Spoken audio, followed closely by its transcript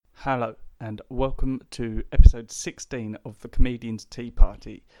Hello and welcome to episode 16 of the Comedian's Tea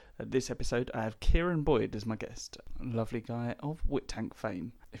Party. This episode I have Kieran Boyd as my guest, a lovely guy of Wit Tank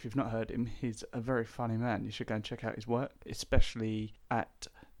fame. If you've not heard him, he's a very funny man. You should go and check out his work, especially at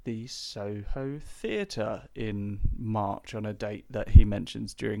the Soho Theatre in March on a date that he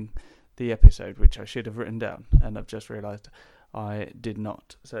mentions during the episode, which I should have written down and I've just realised I did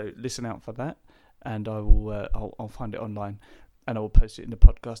not. So listen out for that, and I will I'll find it online and I will post it in the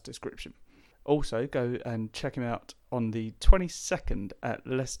podcast description. Also, go and check him out on the 22nd at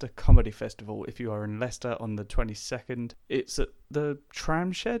Leicester Comedy Festival. If you are in Leicester on the 22nd, it's at the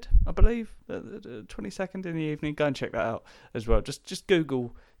Tram Shed, I believe, the 22nd in the evening. Go and check that out as well. Just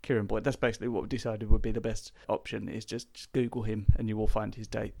Google Kieran Boyd. That's basically what we decided would be the best option, is just Google him and you will find his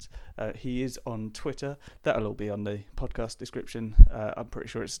dates. He is on Twitter. That'll all be on the podcast description. I'm pretty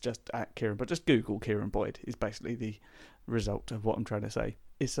sure it's just at Kieran, but just Google Kieran Boyd is basically the result of what I'm trying to say.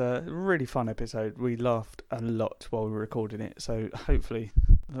 It's a really fun episode. We laughed a lot while we were recording it, so hopefully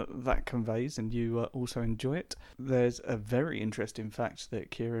that conveys and you also enjoy it. There's a very interesting fact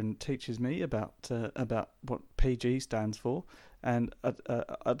that Kieran teaches me about what PG stands for, and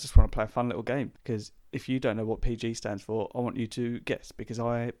I just want to play a fun little game, because if you don't know what PG stands for, I want you to guess, because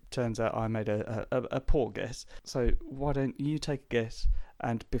turns out I made a poor guess. So why don't you take a guess,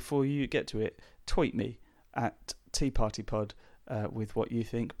 and before you get to it, tweet me at Tea Party Pod with what you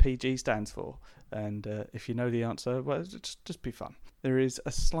think PG stands for, and if you know the answer, well, just be fun. There is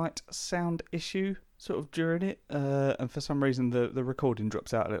a slight sound issue sort of during it, and for some reason the recording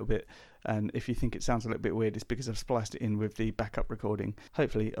drops out a little bit, and if you think it sounds a little bit weird, it's because I've spliced it in with the backup recording.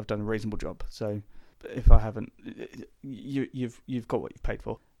 Hopefully I've done a reasonable job, so if I haven't, you've got what you've paid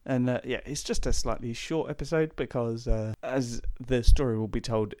for. And it's just a slightly short episode because, as the story will be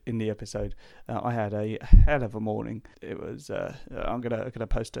told in the episode, I had a hell of a morning. It was. I'm gonna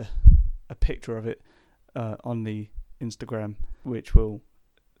post a picture of it on the Instagram, which will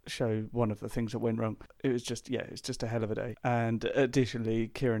show one of the things that went wrong. It's just a hell of a day. And additionally,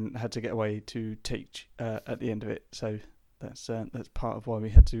 Kieran had to get away to teach at the end of it, so that's part of why we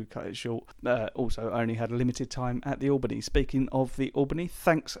had to cut it short. Also, I only had a limited time at the Albany. Speaking of the Albany,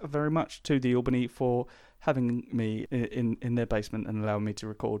 thanks very much to the Albany for having me in their basement and allowing me to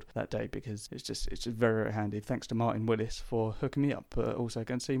record that day, because it's just very, very handy. Thanks to Martin Willis for hooking me up. Also,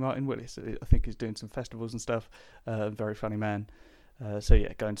 go and see Martin Willis. I think he's doing some festivals and stuff. Very funny man. So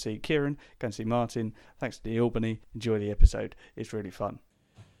yeah, go and see Kieran, go and see Martin. Thanks to the Albany. Enjoy the episode. It's really fun.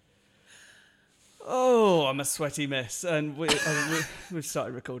 Oh, I'm a sweaty mess, and we've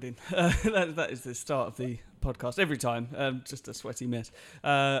started recording. That is the start of the podcast every time. Just a sweaty mess.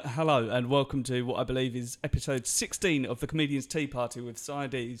 Hello, and welcome to what I believe is episode 16 of the Comedian's Tea Party with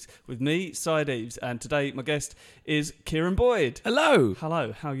Eves, with me, Eves, and today my guest is Kieran Boyd. Hello.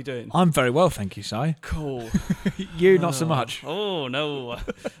 Hello. How are you doing? I'm very well, thank you, Si. Cool. You not so much. Oh no,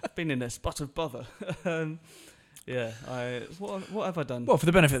 I've been in a spot of bother. Yeah, what have I done? Well, for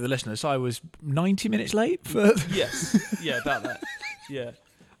the benefit of the listeners, I was 90 minutes late for... Yes, yeah, about that. Yeah.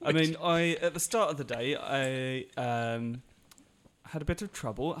 I mean, at the start of the day, I had a bit of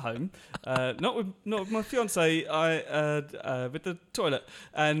trouble at home. Not with my fiancée, with the toilet.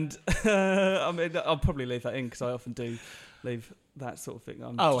 And, I mean, I'll probably leave that in, because I often do leave that sort of thing.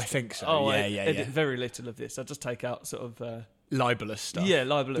 I think so. I edit very little of this. I just take out sort of... libelous stuff. Yeah,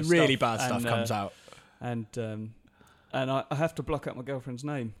 libelous stuff. The really stuff. bad stuff comes out. And I have to block out my girlfriend's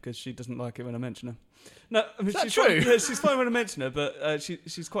name because she doesn't like it when I mention her. No, I mean, she's true? Fine, she's fine when I mention her, but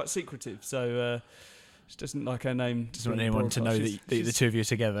she's quite secretive, so she doesn't like her name. Doesn't want anyone to know that the two of you are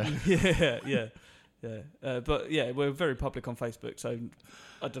together. Yeah. But yeah, we're very public on Facebook, so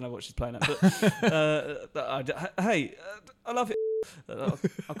I don't know what she's playing at. But hey, I love it.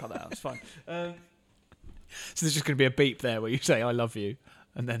 I'll cut that out. It's fine. So there's just going to be a beep there where you say "I love you,"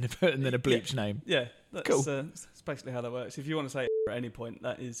 and then a bleep's name. Yeah, that's cool. That's basically how that works. If you want to say it at any point,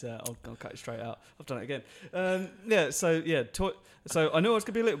 that is, I'll cut it straight out. I've done it again. So I knew I was going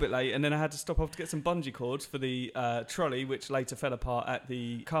to be a little bit late, and then I had to stop off to get some bungee cords for the trolley, which later fell apart at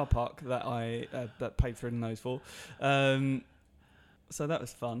the car park that I paid for in those for. So that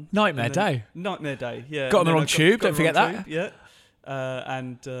was fun. Nightmare day, yeah. Got on the wrong tube, don't forget that. Yeah.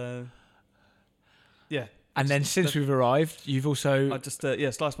 Yeah. And then since we've arrived, you've also... I just,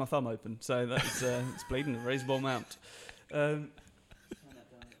 sliced my thumb open, so that's it's bleeding a reasonable amount.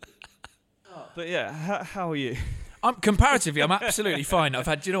 But yeah, how are you? Comparatively, I'm absolutely fine. I've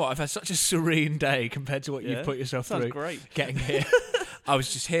had such a serene day compared to what you've put yourself through. Sounds great. Getting here. I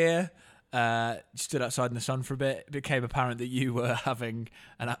was just here, stood outside in the sun for a bit. It became apparent that you were having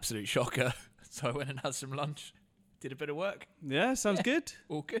an absolute shocker, so I went and had some lunch. Did a bit of work. Yeah, sounds good.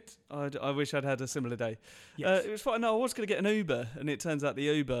 All good. I wish I'd had a similar day. Yes. It was fine. No, I was going to get an Uber, and it turns out the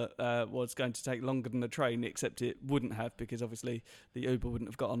Uber was going to take longer than the train, except it wouldn't have because obviously the Uber wouldn't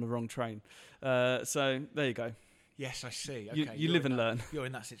have got on the wrong train. So there you go. Yes, I see. Okay, You live and learn. You're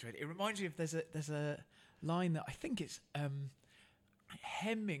in that situation. It reminds me of there's a line that I think it's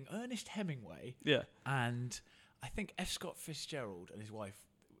Ernest Hemingway. Yeah. And I think F. Scott Fitzgerald and his wife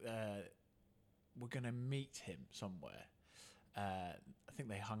were going to meet him somewhere. I think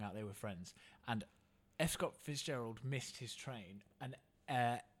they hung out. They were friends. And F. Scott Fitzgerald missed his train. And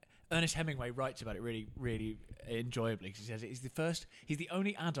Ernest Hemingway writes about it really, really enjoyably. Because he says he's the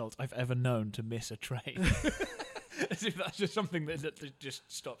only adult I've ever known to miss a train. As if that's just something that just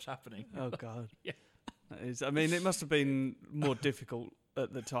stops happening. Oh, God. Yeah. That is, I mean, it must have been more difficult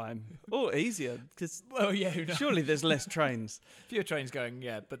at the time. Or easier, because surely there's less trains. Fewer trains going,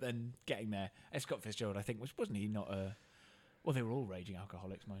 yeah, but then getting there. F. Scott Fitzgerald, I think, wasn't he not a... Well, they were all raging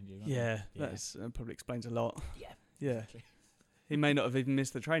alcoholics, mind you. Yeah, that probably explains a lot. Yeah. Yeah. Exactly. He may not have even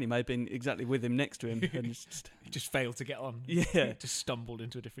missed the train. He may have been exactly with him next to him. And he just failed to get on. Yeah. Just stumbled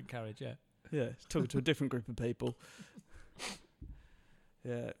into a different carriage, yeah. Yeah, talking to a different group of people.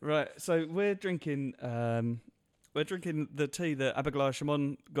 Yeah, right. So we're drinking the tea that Abigail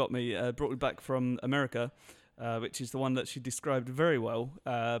Shimon got me, brought me back from America, which is the one that she described very well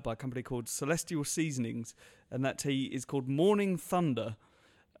by a company called Celestial Seasonings, and that tea is called Morning Thunder,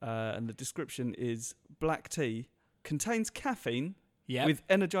 and the description is black tea, contains caffeine with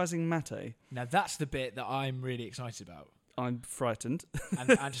energizing mate. Now that's the bit that I'm really excited about. I'm frightened.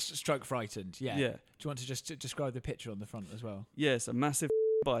 and stroke frightened, yeah. Yeah. Do you want to just describe the picture on the front as well? Yes, a massive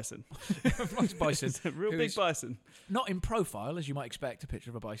bison. Nice bison. It's a real big bison. Not in profile, as you might expect a picture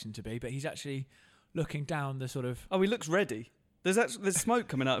of a bison to be, but he's actually looking down the sort of... Oh, he looks ready. There's smoke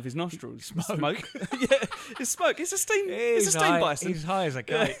coming out of his nostrils. Smoke? Yeah, it's smoke. It's a steam bison. He's high as a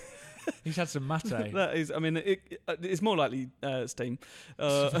kite. He's had some mate. That is, I mean, it's more likely steam.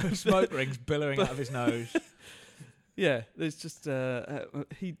 Smoke rings billowing out of his nose. Yeah, there's just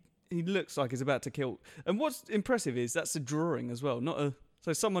he looks like he's about to kill. And what's impressive is that's a drawing as well, not a.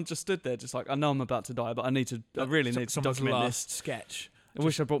 So someone just stood there, just like, I know I'm about to die, but I really need to document last this sketch. I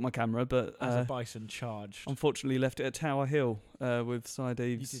wish I brought my camera, but as a bison charged. Unfortunately, left it at Tower Hill with Side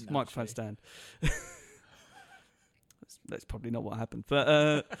Eve's microphone stand. That's probably not what happened,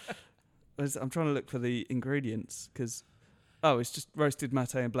 but I'm trying to look for the ingredients because it's just roasted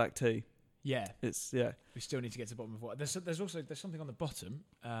mate and black tea. Yeah, we still need to get to the bottom of what. There's something on the bottom.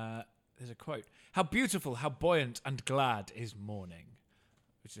 There's a quote: "How beautiful, how buoyant and glad is morning,"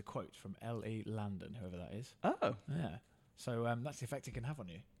 which is a quote from L.E. Landon, whoever that is. Oh, yeah. So that's the effect it can have on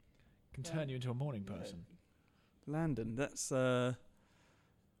you. It can turn you into a morning person. Landon, that's a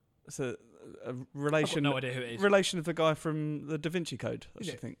relation. I've got no idea who it is. Relation of the guy from the Da Vinci Code, I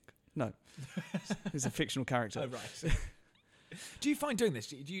should think. No, he's a fictional character. Oh right. Do you find doing this?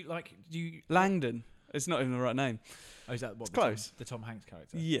 Do you Langdon? It's not even the right name. Oh, is that what? It's close. The Tom Hanks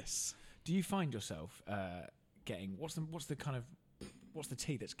character. Yes. Do you find yourself getting what's the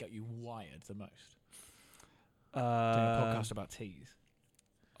tea that's got you wired the most? Doing a podcast about teas.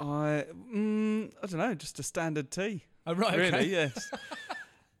 I don't know, just a standard tea. Oh right, really? Okay. Yes.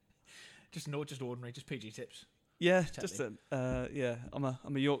 just ordinary, just PG tips. Yeah, just I'm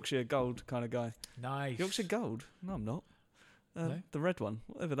a Yorkshire Gold kind of guy. Nice. Yorkshire Gold? No, I'm not. No? The red one,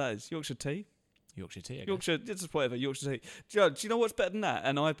 whatever that is. Yorkshire tea. Yorkshire tea. I guess. Yorkshire, just whatever. Yorkshire tea. Do you know what's better than that?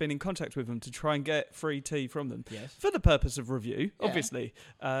 And I've been in contact with them to try and get free tea from them. Yes. For the purpose of review, obviously,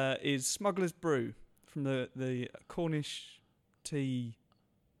 is Smuggler's Brew from the Cornish tea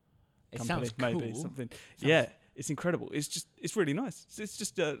company. Sounds cool. Maybe something. Yeah. It's incredible. It's really nice. It's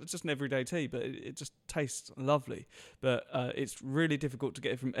just an everyday tea, but it just tastes lovely. But it's really difficult to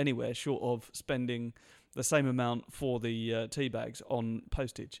get it from anywhere short of spending the same amount for the tea bags on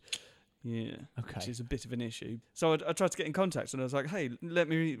postage. Yeah, okay. Which is a bit of an issue. So I tried to get in contact, and I was like, "Hey, let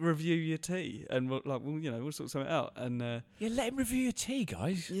me review your tea," and we'll sort something out. And let him review your tea,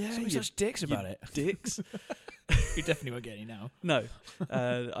 guys. Yeah, don't be such dicks about it. Dicks. You definitely won't get any now. No,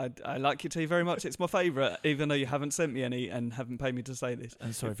 I like your tea very much. It's my favourite, even though you haven't sent me any and haven't paid me to say this.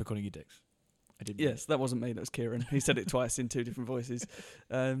 And sorry for calling you dicks. I didn't. Yes, that wasn't me. That was Kieran. He said it twice in two different voices.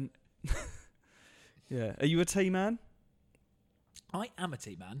 Yeah, are you a tea man? I am a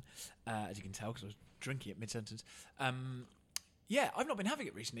tea man, as you can tell, because I was drinking it mid-sentence. I've not been having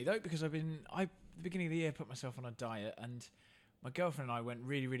it recently, though, because at the beginning of the year, put myself on a diet, and my girlfriend and I went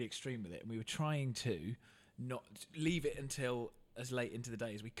really, really extreme with it, and we were trying to not leave it until as late into the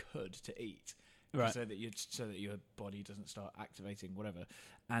day as we could to eat, right? So that your body doesn't start activating whatever.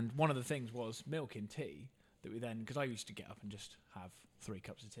 And one of the things was milk in tea. that we then, because I used to get up and just have 3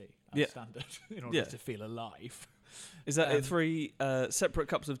 cups of tea Yeah. as standard in order to feel alive. Is that 3 separate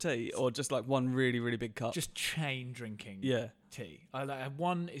cups of tea, or just like one really, really big cup? Just chain drinking tea.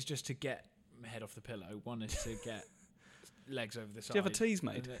 One is just to get my head off the pillow. One is to get legs over the side. Do you have a teas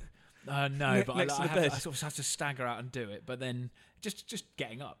made? No, but next to the I bed. sort of have to stagger out and do it. But then just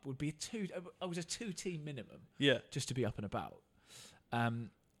getting up would be I was a 2 tea minimum. Yeah. Just to be up and about. And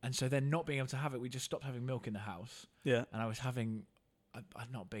so then not being able to have it, we just stopped having milk in the house. Yeah. And I was having,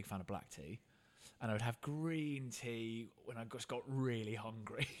 I'm not a big fan of black tea. And I would have green tea when I just got really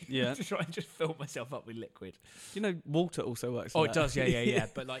hungry. Yeah. To try and just fill myself up with liquid. You know, water also works. Oh, like it that. does, yeah.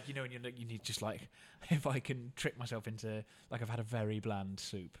 But like, you know, when you need just like, if I can trick myself into, like, I've had a very bland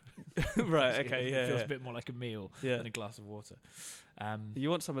soup. Right, okay, It yeah. feels a bit more like a meal than a glass of water.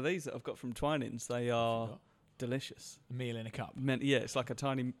 You want some of these that I've got from Twinings? They are delicious. A meal in a cup. Yeah, it's like a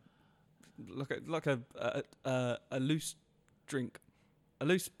tiny, like a loose drink, a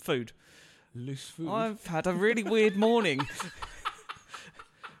loose food. Loose food. I've had a really weird morning.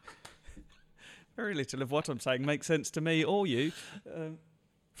 Very little of what I'm saying makes sense to me or you.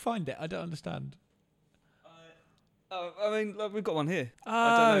 Find it. I don't understand. I mean, like, we've got one here. Oh.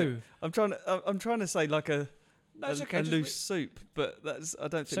 I don't know. I'm trying to say like a loose soup, but that's. I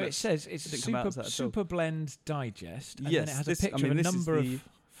don't think. So it says it's super blend digest. And yes, then it has a picture of a number of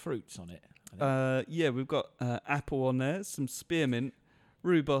fruits on it. Yeah, we've got apple on there, some spearmint,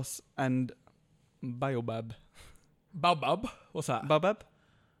 rhubarb, and baobab. Baobab? What's that? Baobab?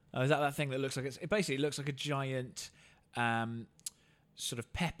 Is that thing that looks like it basically looks like a giant sort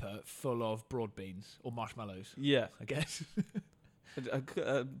of pepper full of broad beans or marshmallows? Yeah, I guess.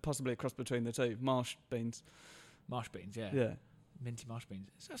 Possibly a cross between the two. Marsh beans. Marsh beans, yeah. Yeah. Minty marsh beans.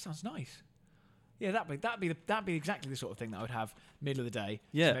 That sounds nice. Yeah, that'd be exactly the sort of thing that I would have middle of the day.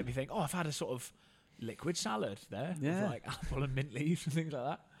 Yeah. To make me think, I've had a sort of liquid salad there. Yeah. With like apple and mint leaves and things like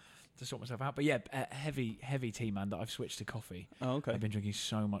that. To sort myself out. But yeah, heavy tea, man, that I've switched to coffee. Oh, okay. I've been drinking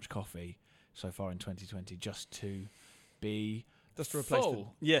so much coffee so far in 2020 just to be just to replace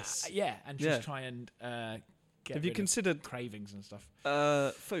full. Yes. Yeah, and just try and get Have you considered cravings and stuff?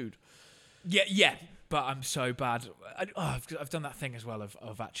 Food? Yeah, but I'm so bad. I've done that thing as well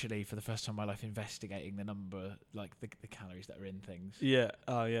of actually for the first time in my life investigating the number, like the calories that are in things. Yeah.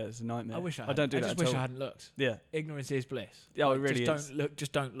 Oh, yeah. It's a nightmare. I don't do that. I just wish I hadn't looked. Yeah. Ignorance is bliss. Yeah, it really just is. Don't look.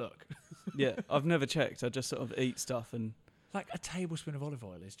 Just don't look. Yeah, I've never checked. I just sort of eat stuff and. Like a tablespoon of olive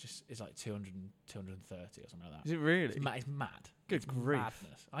oil is like 200, 230 or something like that. Is it really? It's mad. Good grief.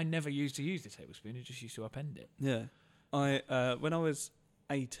 Madness. I never used to use the tablespoon. I just used to upend it. Yeah. When I was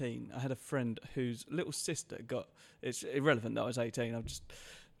 18, I had a friend whose little sister got. It's irrelevant that I was 18. I'm just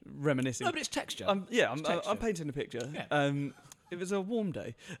reminiscing. No, but it's texture. I'm painting a picture. Yeah. It was a warm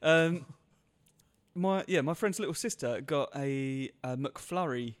day. My friend's little sister got a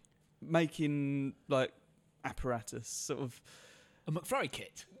McFlurry making like apparatus, sort of a McFlurry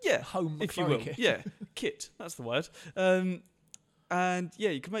kit. Yeah, home McFlurry if you will. kit. Yeah, kit. That's the word. And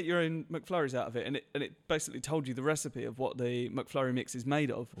yeah, you can make your own McFlurries out of it, and it basically told you the recipe of what the McFlurry mix is made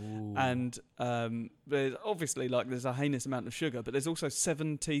of. Ooh. And there's obviously there's a heinous amount of sugar, but there's also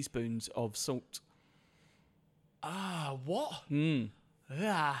 7 teaspoons of salt. Ah, what?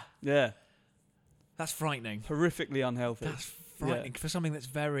 Yeah, that's frightening. horrifically unhealthy. That's frightening for something that's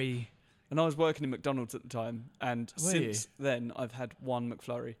very. And I was working in McDonald's at the time, and since then I've had 1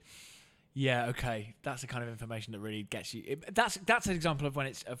 McFlurry. Yeah, okay, that's the kind of information that really gets you. That's an example of when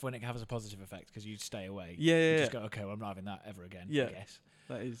it has a positive effect because you stay away. Yeah, you just go, okay, well, I'm not having that ever again. Yeah, I guess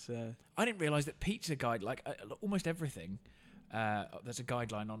that is. I didn't realise that Pizza Guide, like almost everything, there's a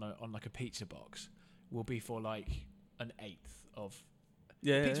guideline on like a pizza box will be for like an eighth of.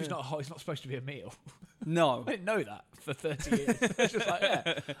 Yeah, pizza's not hot. It's not supposed to be a meal. No, I didn't know that for 30 years. It's just like,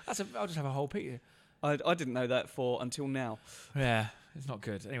 I'll just have a whole pizza. I didn't know that until now. Yeah, it's not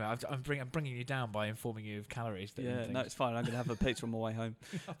good. Anyway, I'm bringing you down by informing you of calories. Yeah, no, it's fine. I'm going to have a pizza on my way home.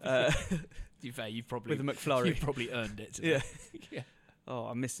 To be fair, you've probably with a McFlurry. You've probably earned it today. Yeah. Oh,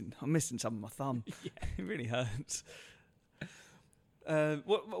 I'm missing some of my thumb. Yeah. It really hurts.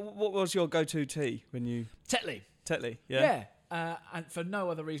 What was your go-to tea when you Tetley? Yeah. And for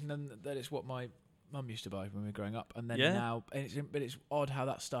no other reason than that it's what my mum used to buy when we were growing up, and then now, but it's odd how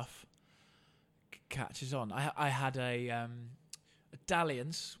that stuff catches on. I had a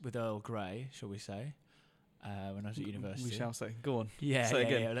dalliance with Earl Grey, shall we say, when I was at university. We shall say. Go on. Yeah, say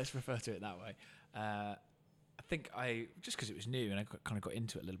again. Yeah, let's refer to it that way. I think just because it was new and I kind of got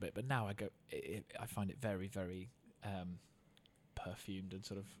into it a little bit, but now I find it very, very perfumed and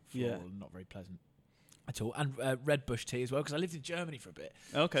sort of floral and not very pleasant at all. And red bush tea as well, because I lived in Germany for a bit.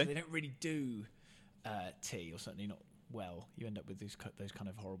 Okay. So they don't really do tea, or certainly not well, you end up with those kind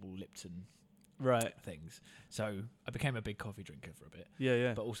of horrible Lipton Right. things. So I became a big coffee drinker for a bit.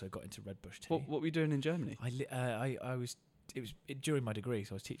 Yeah. But also got into Red Bush tea. What were you doing in Germany? I was during my degree,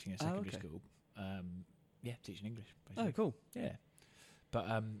 so I was teaching at secondary okay. school. Teaching English. Oh, Basically. cool. Yeah, but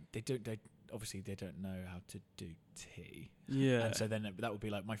they obviously don't know how to do tea. Yeah. And so then that would be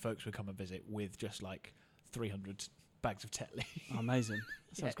like my folks would come and visit with just like 300 bags of Tetley. Oh, amazing.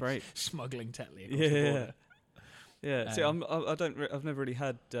 That sounds great. Smuggling Tetley across the border. Yeah. See, I've never really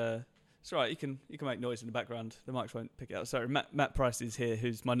had. It's all right. You can make noise in the background. The mics won't pick it up. Sorry, Matt Price is here,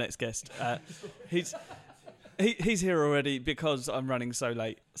 who's my next guest. He's here already because I'm running so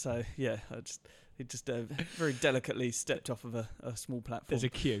late. So yeah, he just very delicately stepped off of a small platform. There's a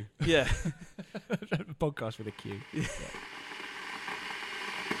queue. Yeah. Podcast with a queue. Yeah.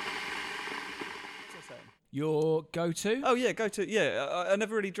 Your go-to? Oh yeah, go-to. Yeah, I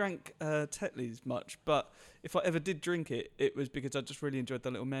never really drank Tetleys much, but if I ever did drink it, it was because I just really enjoyed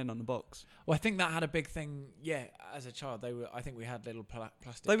the little men on the box. Well, I think that had a big thing. Yeah, as a child, I think we had little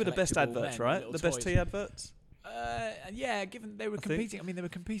plastic. They were the best adverts, right? The best tea adverts. Yeah, given they were competing. I mean, they were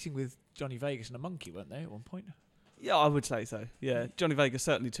competing with Johnny Vegas and a monkey, weren't they, at one point? Yeah, I would say so. Yeah, Johnny Vegas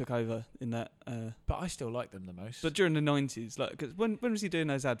certainly took over in that. But I still like them the most. But during the 90s, like, cause when was he doing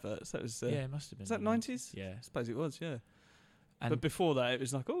those adverts? That was yeah, it must have been. Was that 90s? Yeah, I suppose it was. Yeah. And but before that, it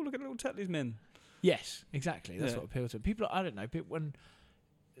was like, oh, look at little Tetley's men. Yes, exactly. That's what appealed to them. People. I don't know. When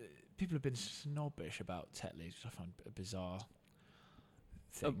people have been snobbish about Tetleys, which I find a bizarre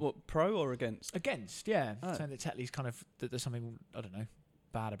thing. What, pro or against? Against, yeah. Oh. Saying that Tetley's kind of that there's something, I don't know,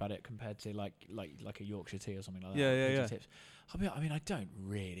 bad about it compared to like a Yorkshire tea or something like that. Yeah. Tips. I mean, I don't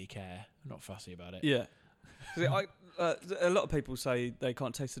really care. I'm not fussy about it. Yeah. See, a lot of people say they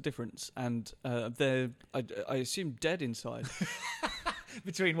can't taste the difference, and they're, I assume, dead inside.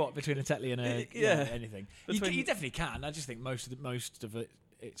 Between what? Between a Tetley and a anything. You definitely can. I just think most of it,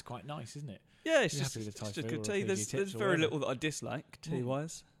 it's quite nice, isn't it? Yeah, it's just good tea. There's very little that I dislike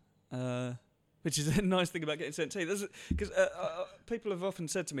tea-wise, which is a nice thing about getting sent tea. Because people have often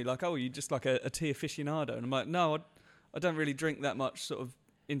said to me, like, oh, you're just like a tea aficionado. And I'm like, no, I don't really drink that much sort of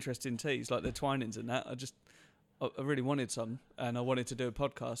interest in teas, like the Twinings and that. I really wanted some, and I wanted to do a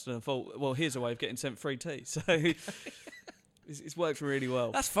podcast, and I thought, well, here's a way of getting sent free tea. So it's worked really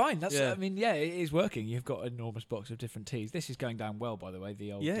well. That's fine. I mean, yeah, it is working. You've got an enormous box of different teas. This is going down well, by the way.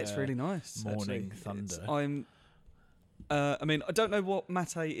 The old it's really nice. Morning Thunder. I mean, I don't know what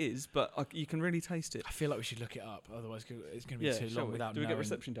mate is, but you can really taste it. I feel like we should look it up, otherwise it's going to be too long without knowing. Do we get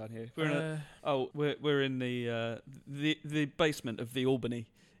reception down here? We're in the basement of the Albany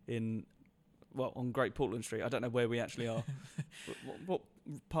on Great Portland Street. I don't know where we actually are. what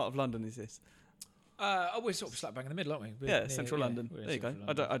part of London is this? We're sort of slap bang in the middle, aren't we? Central London. There you go.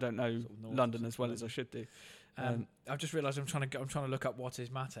 I don't know sort of London as well as I should do. I've just realised I'm trying to look up what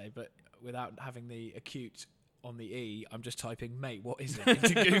is mate, but without having the acute on the E, I'm just typing mate. What is it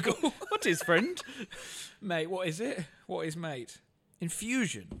into Google? What is friend? Mate, what is it? What is mate?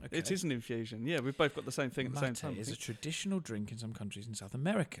 Infusion. Okay. It is an infusion. Yeah, we've both got the same thing at the same time. Mate is a traditional drink in some countries in South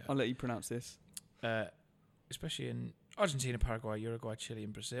America. I'll let you pronounce this. Especially in Argentina, Paraguay, Uruguay, Chile,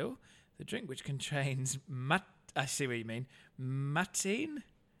 and Brazil. The drink, which contains I see what you mean. Matine.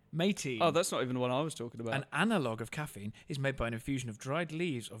 Oh, that's not even the one I was talking about. An analogue of caffeine is made by an infusion of dried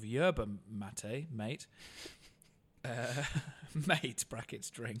leaves of yerba mate. Mate brackets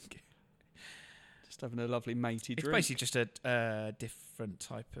drink. Just having a lovely matey drink. It's basically just a different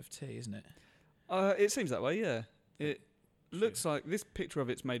type of tea, isn't it? It seems that way, yeah. It looks like this picture of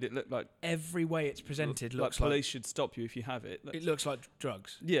it's made it look like every way it's presented looks like police should stop you if you have it. It looks like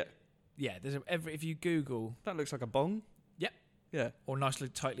drugs. Yeah. Yeah, if you Google that looks like a bong. Yep. Yeah. Or nicely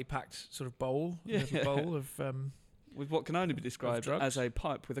tightly packed sort of bowl. Yeah. A bowl of with what can only be described as a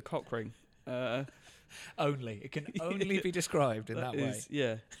pipe with a cock ring. It can only be described in that way.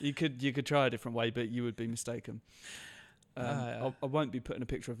 Yeah. You could try a different way, but you would be mistaken. I won't be putting a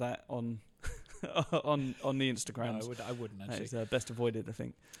picture of that on on the Instagram. No, I wouldn't actually. It's best avoided, I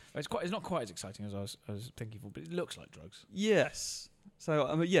think. It's not quite as exciting as I was thinking for, but it looks like drugs. Yes. So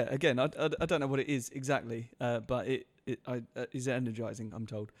again, I don't know what it is exactly, but it is energizing, I'm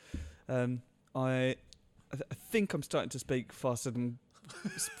told. I think I'm starting to speak faster than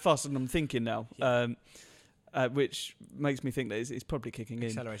I'm thinking now. Yeah. Which makes me think that it's probably kicking in.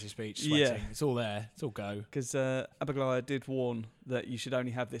 Accelerated speech, sweating. Yeah. It's all there. It's all go. Because Abigail did warn that you should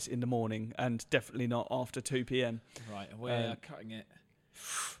only have this in the morning and definitely not after 2 p.m. Right, and we're cutting it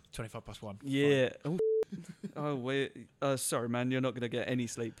 1. Yeah. Sorry, man. You're not going to get any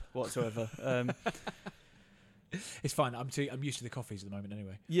sleep whatsoever. It's fine. I'm used to the coffees at the moment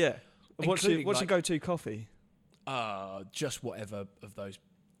anyway. Yeah. What's your go-to coffee? Just whatever of those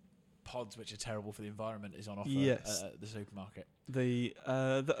pods which are terrible for the environment is on offer at the supermarket.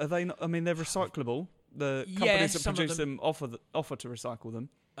 Are they not, I mean, they're recyclable. The companies that produce them offer to recycle them.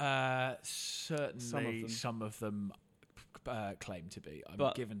 Certainly, some of them claim to be.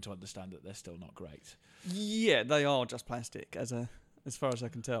 I'm given to understand that they're still not great. Yeah, they are just plastic, as far as I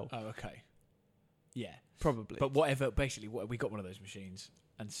can tell. Oh, okay. Yeah, probably. But whatever. Basically, we got one of those machines,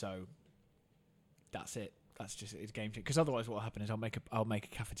 and so that's it. That's just it's game changer. Because otherwise, what will happen is I'll make a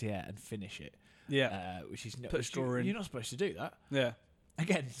cafetiere and finish it. Yeah. Which is put a straw in. You're not supposed to do that. Yeah.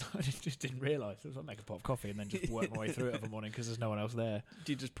 Again, I just didn't realise. I'll make a pot of coffee and then just work my way through it every morning because there's no one else there.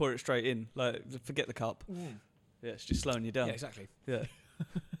 Do you just pour it straight in? Like, forget the cup. Yeah, it's just slowing you down. Yeah, exactly. Yeah.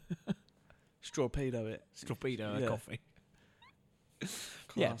 Strawpedo it. Strawpedo coffee.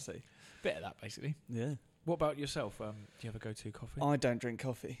 Classy. Yeah. Bit of that, basically. Yeah. What about yourself? Do you have a go-to coffee? I don't drink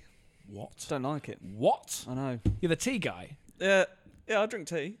coffee. What? Don't like it. What? I know. You're the tea guy? Yeah, I drink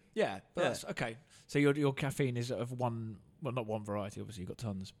tea. Yeah, but that's okay. So your caffeine is of one... Well, not one variety, obviously. You've got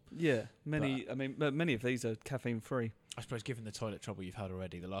tons. Yeah, many. I mean, many of these are caffeine-free. I suppose, given the toilet trouble you've had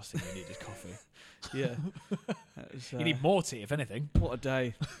already, the last thing you need is coffee. Yeah. You need more tea, if anything. What a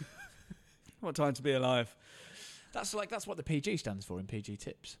day. What time to be alive. That's what the PG stands for in PG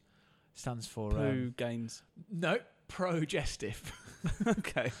Tips. Stands for... Poo gains. No, progestive.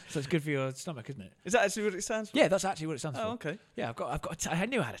 Okay. So it's good for your stomach, isn't it? Is that actually what it stands for? Yeah, that's actually what it stands for. Oh, okay. Yeah, I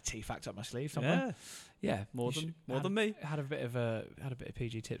knew I had a tea fact up my sleeve somewhere. Yeah. More than me. Had a bit of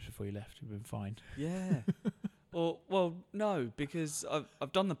PG Tips before you left. You've been fine. Yeah. well, no, because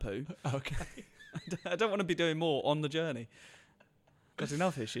I've done the poo. Okay. I don't want to be doing more on the journey. Got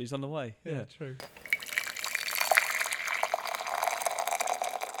enough issues on the way. Yeah, true.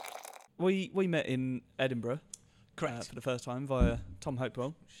 We met in Edinburgh. Correct. For the first time via Tom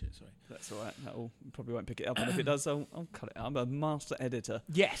Hopewell. Shit, sorry. That's all right. Probably won't pick it up, and if it does, I'll cut it out. I'm a master editor.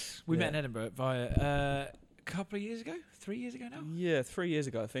 Yes, we met in Edinburgh via a couple of years ago, 3 years ago now. Yeah, 3 years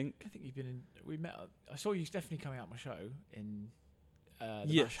ago, I think. I think you've been in. We met. I saw you definitely coming out my show in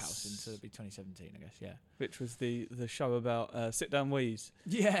the Mash House in 2017, I guess. Yeah, which was the show about sit down wheeze.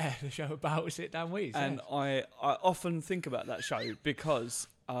 Yeah, the show about sit down wheeze. And I often think about that show because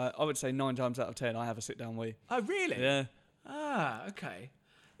I would say 9 times out of 10 I have a sit down wee. Oh, really? Yeah. Ah, okay.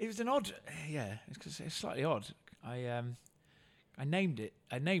 It was an odd. Yeah, it's slightly odd. I named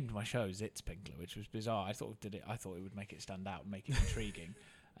my show Zitz Pinkler, which was bizarre. I thought it would make it stand out and make it intriguing,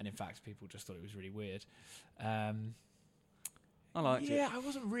 and in fact, people just thought it was really weird. I liked it. Yeah, it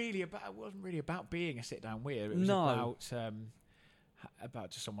wasn't really about being a sit down weir. It was about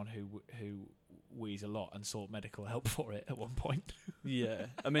just someone who wheezed a lot and sought medical help for it at one point. Yeah,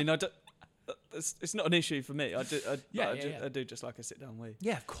 I mean, it's not an issue for me. I do just like a sit down wee.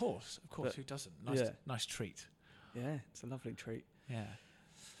 Yeah, of course. But who doesn't? Nice treat. Yeah, it's a lovely treat. Yeah.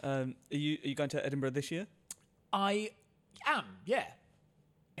 Are you going to Edinburgh this year? I am. Yeah.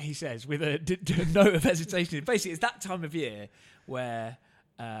 He says with a note of hesitation. Basically, it's that time of year where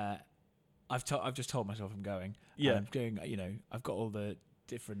I've just told myself I'm going. Yeah. I'm doing. I've got all the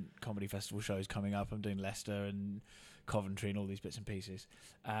different comedy festival shows coming up. I'm doing Leicester and Coventry and all these bits and pieces.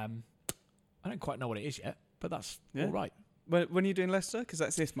 I don't quite know what it is yet, but that's all right. When are you doing Leicester? Because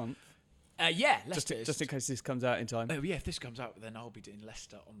that's this month. Leicester. Just in case this comes out in time. Oh, yeah, if this comes out, then I'll be doing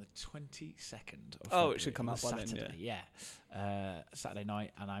Leicester on the 22nd of February. It should come out by Saturday, then, yeah. Saturday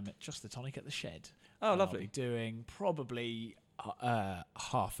night, and I'm at Just the Tonic at the Shed. Oh, lovely. I'll be doing probably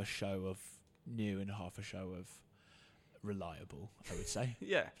half a show of new and half a show of reliable, I would say.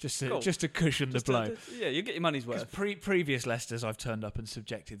 Yeah. Just to cushion the blow. You get your money's worth. Previous Leicesters, I've turned up and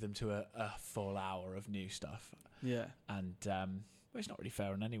subjected them to a full hour of new stuff. Yeah. And it's not really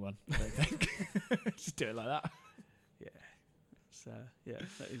fair on anyone, I don't think. Just do it like that. Yeah.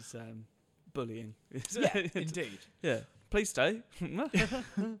 That is bullying. Yeah, indeed. Yeah. Please stay. And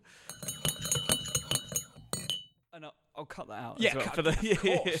I'll cut that out. Yeah, as well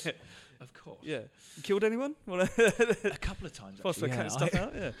of course. Yeah. You killed anyone? A couple of times. Possibly cut stuff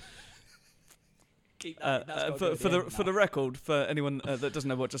out. Yeah. Keep that. For the record, for anyone that doesn't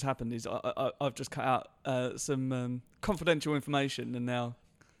know what just happened, is I've just cut out some confidential information, and now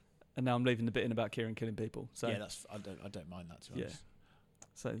I'm leaving the bit in about Kieran killing people. So yeah, I don't mind that. To be honest.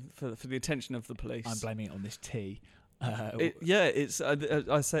 So for the attention of the police, I'm blaming it on this tea. It's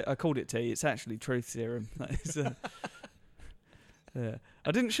I called it tea. It's actually truth serum. That is, yeah,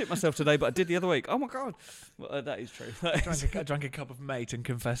 I didn't shit myself today, but I did the other week. Oh my god, well, that is true. I drank a cup of mate and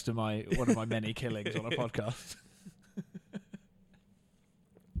confessed to one of my many killings on a podcast.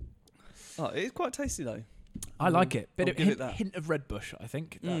 Oh, it's quite tasty though. I like it. Bit I'll of give it that. hint of red bush, I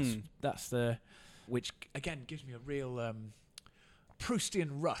think. That's the, which again gives me a real Proustian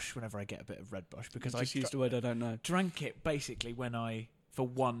rush whenever I get a bit of red bush, because I just used a word I don't know. drank it basically when for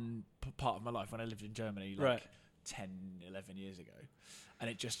one part of my life when I lived in Germany, like 10, 11 years ago. And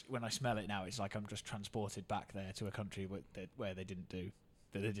it just, when I smell it now, it's like I'm just transported back there to a country where they didn't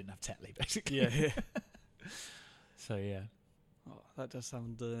have Tetley, basically. Yeah. So yeah. Oh, that does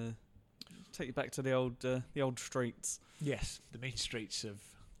sound take you back to the old streets. Yes, the mean streets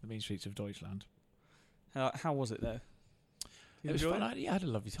of Deutschland. How was it there? It was fun. I had a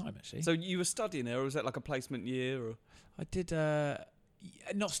lovely time, actually. So you were studying there, or was that like a placement year? Or I did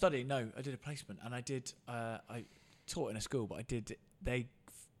not studying. No, I did a placement, and I did. I taught in a school, but they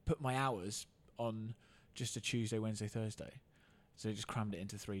put my hours on just a Tuesday, Wednesday, Thursday. So they just crammed it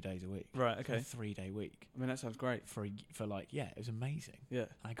into 3 days a week. Right. Okay. A 3-day week. I mean, that sounds great. For it was amazing. Yeah.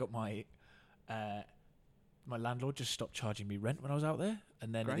 I got my landlord just stopped charging me rent when I was out there,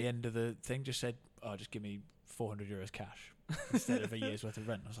 and then at the end of the thing just said, "Oh, just give me €400 cash instead of a year's worth of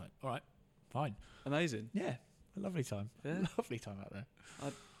rent." I was like, "All right, fine." Amazing. Yeah, a lovely time. Yeah. Lovely time out there.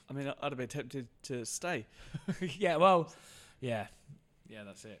 I mean, I'd have been tempted to stay. Yeah. Well. Yeah. Yeah.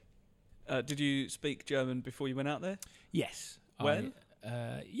 That's it. Did you speak German before you went out there? Yes. When?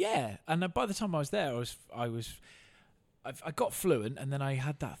 Yeah, and by the time I was there, I got fluent, and then I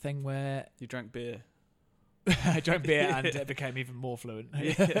had that thing where You drank beer. I drank beer and it became even more fluent.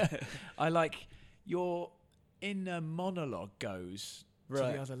 Yeah. I like your inner monologue goes to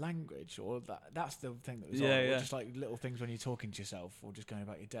the other language, or that's the thing that was on. Or just like little things when you're talking to yourself or just going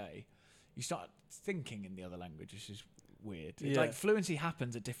about your day, you start thinking in the other language, which is weird. It's like fluency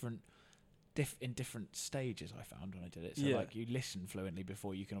happens at in different stages. I found when I did it, so like you listen fluently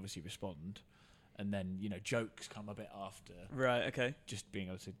before you can obviously respond, and then jokes come a bit after. Right. Okay. Just being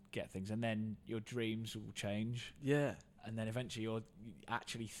able to get things, and then your dreams will change. Yeah. And then eventually you're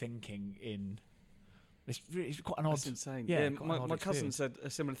actually thinking in. It's quite an odd. That's insane. Yeah. My cousin said a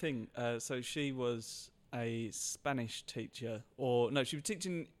similar thing. So she was a Spanish teacher, or no, she was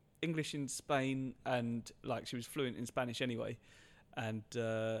teaching English in Spain, and like she was fluent in Spanish anyway, and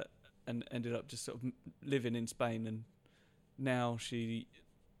ended up just sort of living in Spain, and now she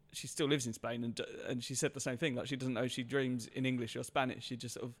still lives in Spain, and she said the same thing. Like she doesn't know if she dreams in English or Spanish. She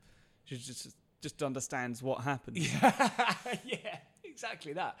just understands what happens. Yeah,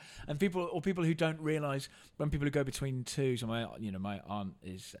 exactly that. And people who don't realise, when people who go between two. So my aunt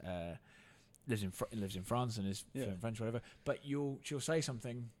is lives in France and is fluent French, whatever. But she'll say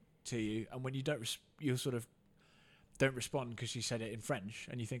something to you, and when you you sort of don't respond because she said it in French,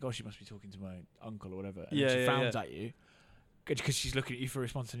 and you think, oh, she must be talking to my uncle or whatever. And she frowns at you because she's looking at you for a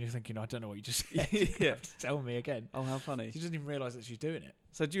response, and you're thinking, I don't know what you just said. You have to tell me again. Oh, how funny. She doesn't even realise that she's doing it.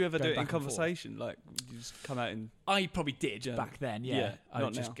 So do you ever do it in conversation? Like, you just come out in... I probably did German. Back then, yeah. I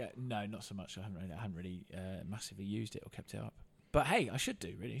not just now. No, not so much. I haven't really massively used it or kept it up. But hey, I should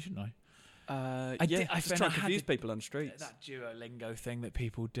do, really, shouldn't I? I just try to confuse people on the streets. That Duolingo thing that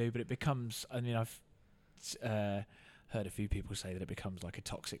people do, but it becomes... I mean, I've heard a few people say that it becomes like a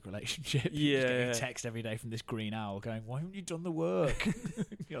toxic relationship. Yeah. Just getting a text every day from this green owl going, why haven't you done the work?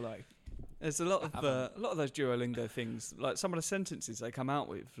 You're like... There's a lot of those Duolingo things, like some of the sentences they come out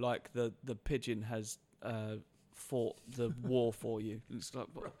with, like the pigeon has fought the war for you. And it's like,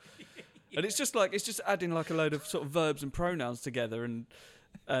 what? Yeah. And it's just adding like a load of sort of verbs and pronouns together, and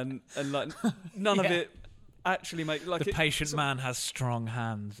like none of it actually make like the patient man has strong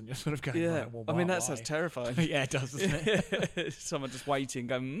hands, and you're sort of going, yeah. Right, well, I mean that sounds terrifying. Yeah, it does, doesn't it? Someone just waiting,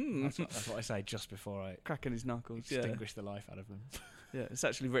 going. That's what I say just before I cracking his knuckles, extinguish the life out of them. Yeah, it's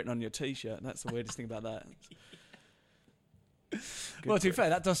actually written on your T-shirt. That's the weirdest thing about that. Well, to be fair,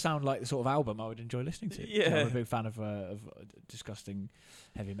 that does sound like the sort of album I would enjoy listening to. Yeah. I'm a big fan of disgusting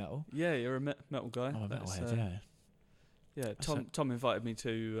heavy metal. Yeah, you're a metal guy. I'm a metalhead, yeah. Yeah, Tom invited me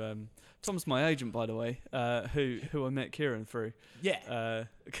to... Tom's my agent, by the way, who I met Kieran through. Yeah.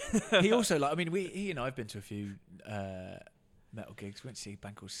 He also, he and I have been to a few metal gigs. We went to see a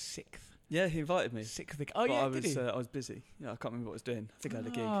band called Sixth. Yeah, he invited me. Did he? I was busy. Yeah, I can't remember what I was doing. I think I had a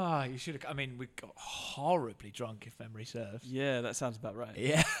gig. Ah, you should have... I mean, we got horribly drunk, if memory serves. Yeah, that sounds about right.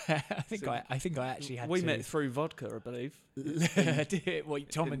 Yeah, I think I actually had We met through vodka, I believe.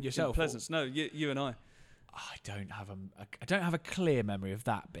 Tom and yourself? In Pleasance. No, you and I. I don't have a clear memory of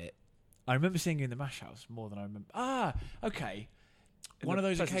that bit. I remember seeing you in the Mash House more than I remember. Ah, okay. One of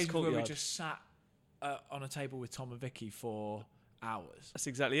those occasions where we just sat on a table with Tom and Vicky for hours. That's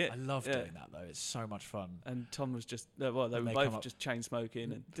exactly it. I love doing that, though. It's so much fun. And Tom was just... they were both just chain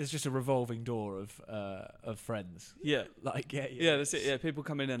smoking. And there's just a revolving door of friends. Yeah. Yeah, that's it. Yeah, people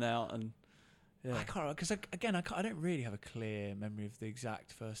come in and out, and Yeah. I can't remember because again I don't really have a clear memory of the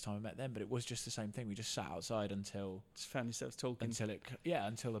exact first time I met them, but it was just the same thing. We just sat outside until Just found yourselves talking.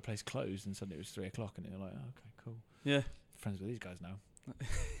 until the place closed, and suddenly it was 3 o'clock, and you're like, oh, okay, cool. Yeah. Friends with these guys now.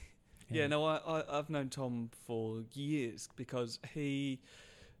 Yeah, no, I've known Tom for years because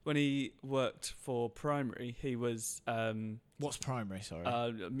when he worked for Primary, he was What's Primary?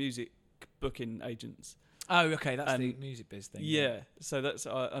 Sorry. Music booking agents. Oh, okay, that's the music biz thing. Yeah, so that's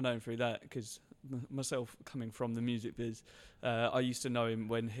I know him through that because myself coming from the music biz, I used to know him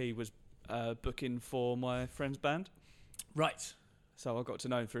when he was booking for my friend's band. Right. So I got to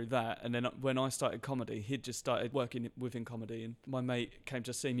know him through that, and then when I started comedy, he'd just started working within comedy, and my mate came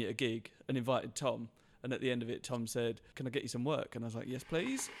to see me at a gig and invited Tom, and at the end of it, Tom said, "Can I get you some work?" And I was like, "Yes,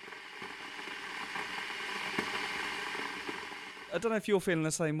 please." I don't know if you're feeling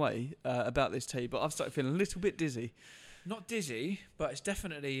the same way about this tea, but I've started feeling a little bit dizzy. Not dizzy, but it's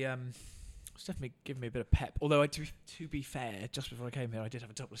definitely giving me a bit of pep. Although, to be fair, just before I came here, I did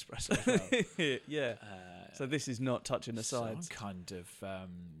have a double espresso as well. Yeah. So this is not touching the sides. So I'm kind of, I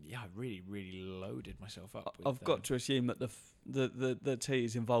really, really loaded myself up. I've got to assume that the tea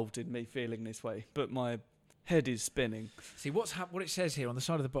is involved in me feeling this way, but my head is spinning. See, what it says here on the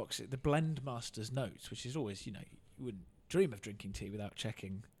side of the box, the blend master's notes, which is always, you wouldn't dream of drinking tea without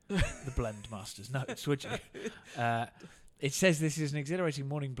checking the blend master's notes, would you? It says this is an exhilarating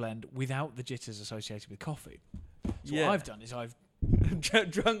morning blend without the jitters associated with coffee. So what I've done is I've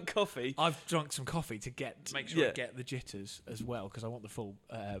drunk coffee. I've drunk some coffee to make sure I get the jitters as well, because I want the full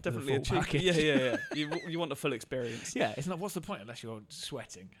definitely the full package. Yeah. You want the full experience. Yeah, it's not. What's the point unless you're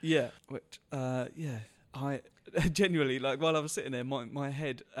sweating? Yeah, which I genuinely, like, while I was sitting there, my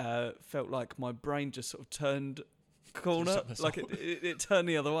head felt like my brain just sort of turned corner, like it turned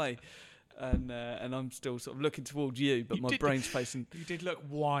the other way. And I'm still sort of looking towards you, but my brain's facing... You did look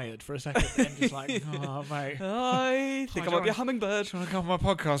wired for a second then, just like, oh, mate. I think I might be a hummingbird. Trying to come on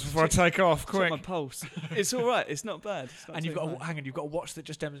my podcast before I take off, quick. Check my pulse. It's all right. It's not bad. It's not and you've got a watch that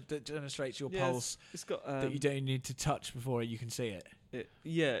just demonstrates your pulse. It's got that you don't need to touch before you can see it.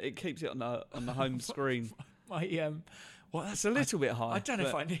 It keeps it on the home screen. It's a little bit high. I don't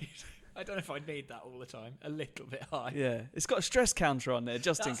know if I need that all the time. A little bit high. Yeah, it's got a stress counter on there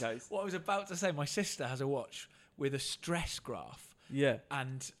just in case. What I was about to say. My sister has a watch with a stress graph. Yeah,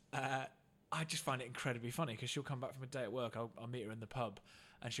 and I just find it incredibly funny because she'll come back from a day at work. I'll meet her in the pub,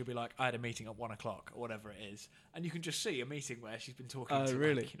 and she'll be like, "I had a meeting at 1 o'clock or whatever it is," and you can just see a meeting where she's been talking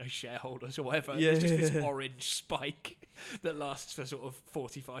to like, shareholders or whatever. Yeah, there's just this orange spike that lasts for sort of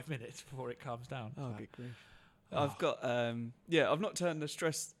 45 minutes before it calms down. Oh, good grief. I've got I've not turned the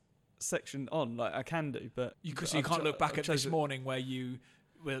stress section on, like I can do, but you can't look back at this morning when you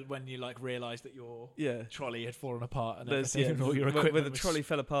like realised that your trolley had fallen apart and everything, and all your equipment where the trolley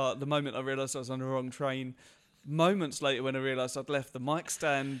fell apart. The moment I realised I was on the wrong train, moments later when I realised I'd left the mic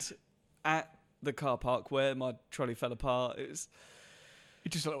stand at the car park where my trolley fell apart, It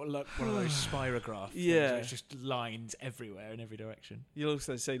just like one of those spirographs. Yeah, it's just lines everywhere in every direction. You'll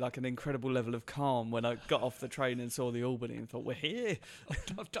also see like an incredible level of calm when I got off the train and saw the Albany and thought, "We're here.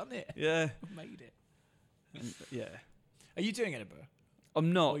 I've done it. Yeah, I've made it." And, yeah. Are you doing Edinburgh?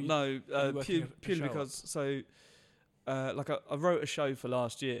 I'm not. Purely because I wrote a show for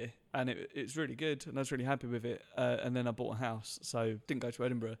last year and it's really good and I was really happy with it. And then I bought a house, so didn't go to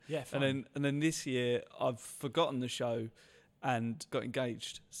Edinburgh. Yeah, fine. And then this year I've forgotten the show and got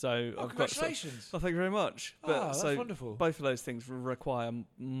engaged. So congratulations! Thank you very much. But that's wonderful. Both of those things require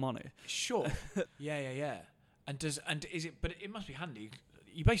money. Sure. Yeah. And is it? But it must be handy.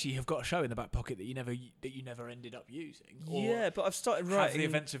 You basically have got a show in the back pocket that you never ended up using. Or but I've started writing. Have the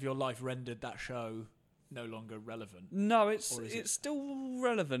events of your life rendered that show no longer relevant? No, it's still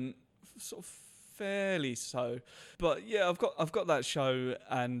relevant, sort of fairly so. But yeah, I've got that show,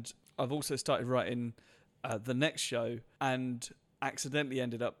 and I've also started writing the next show, and accidentally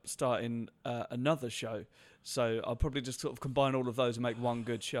ended up starting another show. So I'll probably just sort of combine all of those and make one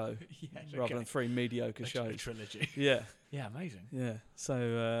good show, rather than three mediocre shows. A trilogy. Yeah. Yeah, amazing. Yeah.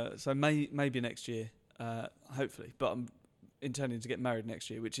 So maybe next year, hopefully. But I'm intending to get married next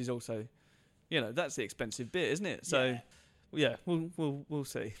year, which is also, that's the expensive bit, isn't it? So yeah, we'll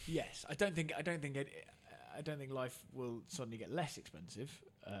see. Yes, I don't think life will suddenly get less expensive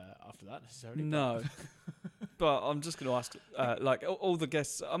after that necessarily. No. But I'm just going to ask, all the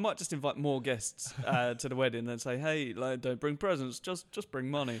guests. I might just invite more guests to the wedding and say, "Hey, don't bring presents, just bring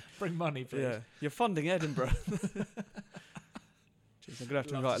money. Bring money, please." Yeah, you're funding Edinburgh. Jeez, I'm going to have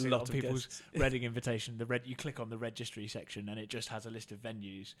to invite a lot of people's guests. wedding invitation. You click on the registry section and it just has a list of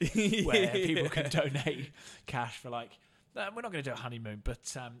venues where people can donate cash for like We're not going to do a honeymoon, but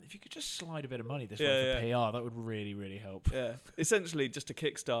if you could just slide a bit of money this way for PR, that would really, really help. Yeah, essentially just a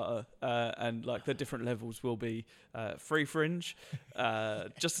Kickstarter, and like the different levels will be free fringe,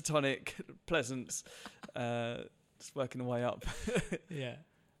 just a tonic, Pleasance, just working the way up. Yeah,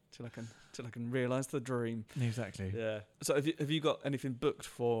 till I can realise the dream. Exactly. Yeah. So have you got anything booked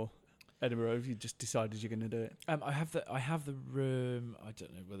for Edinburgh? Have you just decided you're going to do it? I have the room. I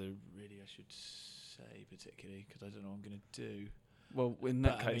don't know whether really I should say particularly because I don't know what I'm going to do. Well, in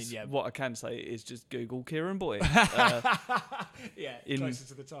that case, what I can say is just Google Kieran Boyd. Closer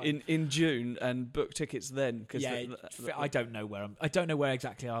to the time. In June and book tickets then. Cause I don't know where I don't know where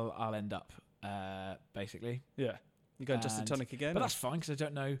exactly I'll end up. Basically. Yeah. You going just a tonic again? But that's fine because I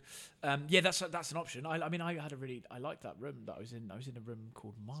don't know. That's an option. I liked that room that I was in. I was in a room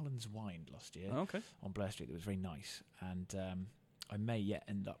called Marlon's Wine last year. Oh, okay. On Blair Street. That was very nice, and I may yet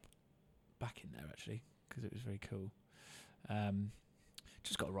end up back in there actually because it was very cool.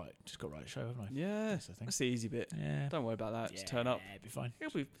 Just got to write a show, haven't I? Yeah, that's the easy bit. Yeah, don't worry about that. Just turn up. It'll be fine.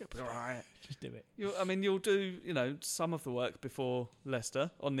 It'll be all right. Just do it. You'll do some of the work before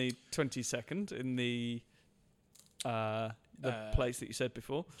Leicester on the 22nd in the place that you said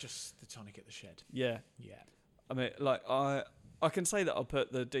before. Just the tonic at the shed. Yeah. Yeah. I mean, like I can say that I'll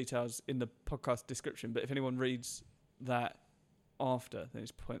put the details in the podcast description, but if anyone reads that after, then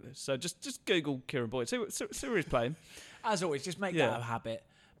it's pointless. So just Google Kieran Boyd. See where he's playing. As always, just make that a habit.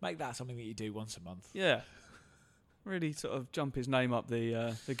 Make that something that you do once a month. Yeah. Really sort of jump his name up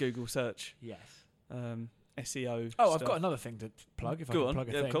the Google search. Yes. SEO. Oh, stuff. I've got another thing to plug. If Go I can on. plug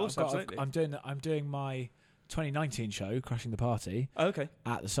a thing. Of course, absolutely. I'm doing my 2019 show, Crashing the Party. Okay.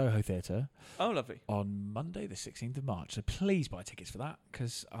 At the Soho Theatre. Oh, lovely. On Monday, the 16th of March. So please buy tickets for that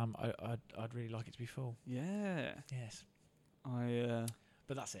because I'd really like it to be full. Yeah. Yes.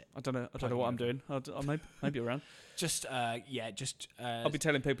 But that's it. I don't know what I'm doing. I'll maybe around. I'll be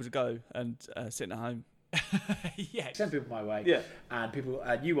telling people to go and sitting at home. Send people my way. Yeah, and people.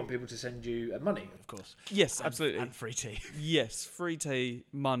 You want people to send you money, of course. Yes, absolutely. And free tea. Yes, free tea,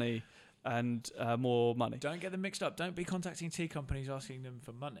 money, and more money. Don't get them mixed up. Don't be contacting tea companies asking them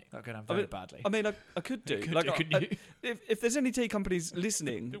for money. That could end very badly. I mean, I could do. Couldn't you? If there's any tea companies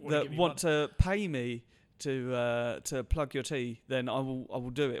listening that want to pay me to plug your tea, then I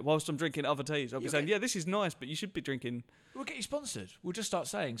will do it. Whilst I'm drinking other teas, I'll be saying, this is nice, but you should be drinking. We'll get you sponsored. We'll just start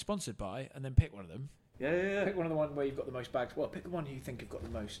saying sponsored by, and then pick one of them. Yeah. Pick one of the one where you've got the most bags. Well, pick the one you think you've got the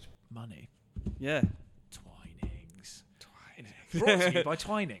most money. Yeah. Twinings. Brought to you by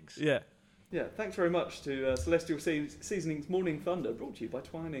Twinings. Yeah. Yeah, thanks very much to Celestial Seasonings Morning Thunder, brought to you by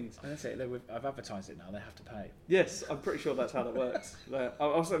Twinings. That's it. I've advertised it now. They have to pay. Yes, I'm pretty sure that's how that works.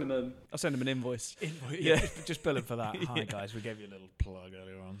 I'll send them an invoice. Just bill them for that. Hi guys, we gave you a little plug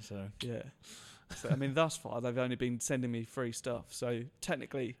earlier on. So yeah. So I mean, thus far they've only been sending me free stuff. So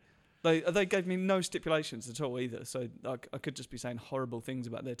technically, they gave me no stipulations at all either. So I could just be saying horrible things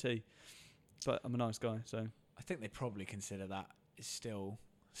about their tea. But I'm a nice guy, so I think they probably consider that is still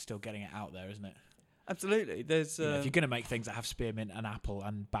getting it out there, isn't it? Absolutely. There's if you're going to make things that have spearmint and apple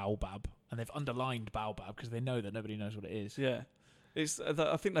and baobab, and they've underlined baobab because they know that nobody knows what it is. Yeah,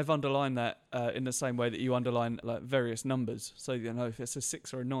 I think they've underlined that in the same way that you underline like various numbers, so you know if it's a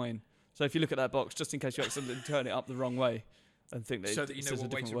 6 or a 9. So if you look at that box, just in case you accidentally turn it up the wrong way, and think that so that you know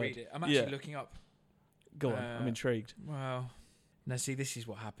what way to read it. I'm actually looking up. Go on, I'm intrigued. Well, now see, this is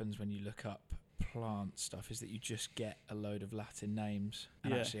what happens when you look up plant stuff, is that you just get a load of Latin names.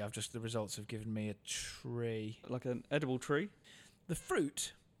 And actually, the results have given me a tree. Like an edible tree? The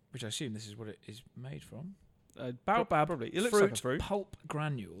fruit, which I assume this is what it is made from. Baobab, probably. It looks like a fruit. Pulp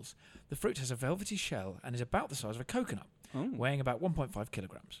granules. The fruit has a velvety shell and is about the size of a coconut, weighing about 1.5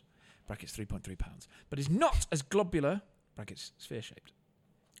 kilograms, brackets 3.3 pounds, but is not as globular, brackets sphere-shaped.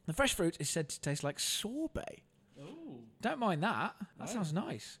 The fresh fruit is said to taste like sorbet. Ooh. Don't mind that. That sounds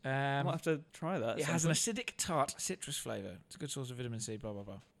nice. I might have to try that. It has an acidic, tart citrus flavour. It's a good source of vitamin C, blah, blah,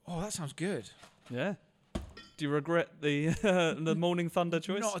 blah. Oh, that sounds good. Yeah. Do you regret the the Morning Thunder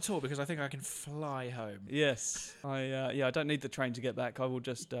choice? Not at all, because I think I can fly home. Yes. I don't need the train to get back. I will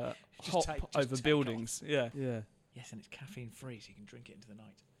just hop over buildings. Yeah. Yes, and it's caffeine-free, so you can drink it into the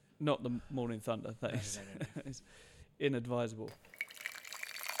night. Not the Morning Thunder. That is it's inadvisable.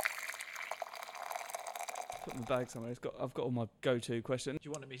 Put my bag somewhere. I've got all my go-to questions. Do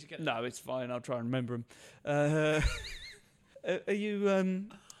you want me to get it? No, it's fine. I'll try and remember them. Are you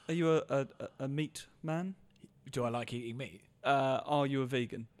a meat man? Do I like eating meat? Are you a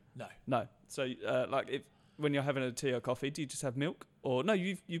vegan? No. So when you're having a tea or coffee, do you just have milk? Or no,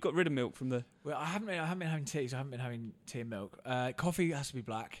 you've got rid of milk from the. Well, I haven't been having tea, so I haven't been having tea and milk. Coffee has to be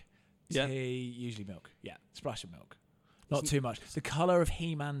black. Yeah. Tea usually milk. Yeah, splash of milk. Not too much. The colour of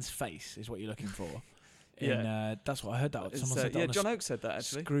He-Man's face is what you're looking for. That's what I heard that. Someone said that on John Oakes said that,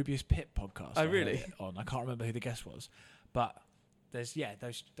 actually. Scroobius Pip podcast. Oh, really? I can't remember who the guest was. But there's,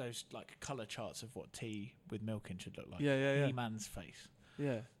 those like colour charts of what tea with milk in should look like. Yeah. He-Man's face.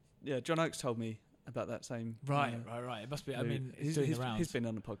 Yeah. John Oakes told me about that same. Right. It must be. I mean, it's doing the rounds. He's been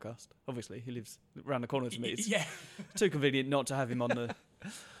on the podcast. Obviously, he lives around the corner from me. It's yeah. too convenient not to have him on the.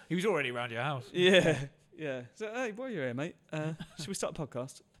 He was already around your house. Yeah. So hey, while you're here, mate, should we start a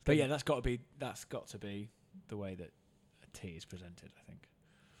podcast? But yeah, that's got to be the way that a tea is presented, I think.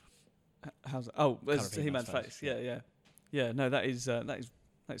 How's it? Oh, there's He-Man's face. Yeah. No, that is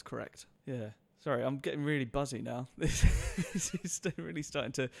correct. Yeah. Sorry, I'm getting really buzzy now. This is really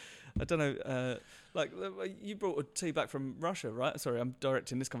starting to. I don't know. You brought a tea back from Russia, right? Sorry, I'm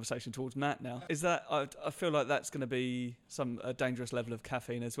directing this conversation towards Matt now. Is that? I feel like that's going to be a dangerous level of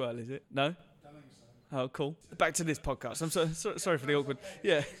caffeine as well. Is it? No. Don't think so. Oh, cool. Back to this podcast. I'm sorry for the awkward.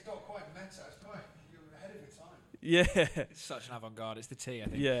 Yeah. It's got quite meta. It's quite. You're ahead of your time. Yeah. It's such an avant-garde. It's the tea, I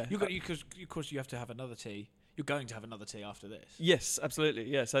think. Yeah. Because of course you have to have another tea. You're going to have another tea after this. Yes, absolutely.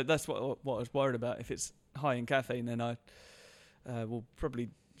 Yeah. So that's what I was worried about. If it's high in caffeine, then I will probably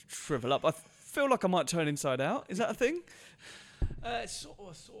shrivel up. I feel like I might turn inside out. Is that a thing? Sort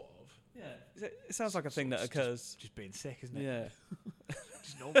of. Yeah. It sounds like a thing that occurs. Just being sick, isn't it? Yeah.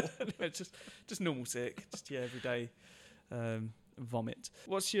 Just normal. just normal sick. Just everyday vomit.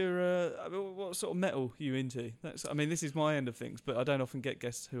 What's your what sort of metal are you into? This is my end of things, but I don't often get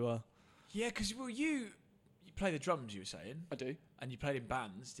guests who are. Yeah, because you play the drums. You were saying I do. And you played in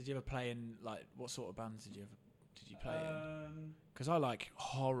bands. Did you ever play in what sort of bands did you play in? Because I like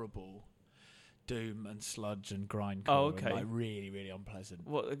horrible doom and sludge and grindcore. Oh, okay. And, really, really unpleasant.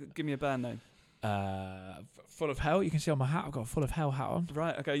 What? Give me a band name. Full of Hell. You can see on my hat I've got a Full of Hell hat on.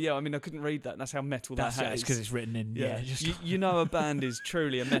 Right. Okay. Yeah. I couldn't read that. That's how metal that hat is. Because it's written in. Yeah. You know a band is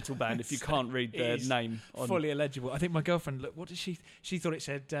truly a metal band if you can't read their name. Fully illegible. I think my girlfriend. Look, what did she? She thought it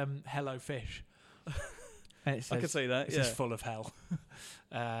said "Hello Fish." And it says, I could see that. It says Full of Hell,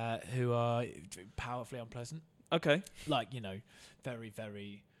 who are powerfully unpleasant. Okay. Very,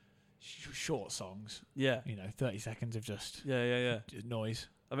 very short songs. Yeah. 30 seconds of just noise.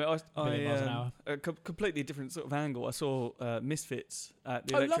 I mean, miles an hour. A completely different sort of angle. I saw Misfits at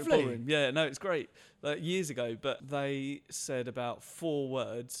the Electric lovely. Ballroom. Yeah, no, it's great. Years ago, but they said about 4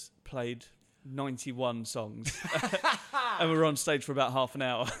 words, played 91 songs, and we were on stage for about half an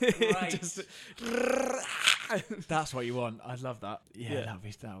hour. Right. That's what you want. I'd love that. Yeah. That'll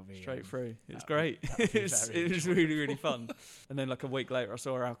be straight through. It's great. It was really, really fun. And then a week later, I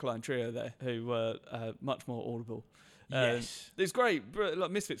saw our Alkaline Trio there, who were much more audible. Yes, it's great.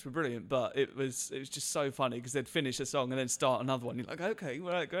 Misfits were brilliant, but it was just so funny because they'd finish a song and then start another one. You're like, okay,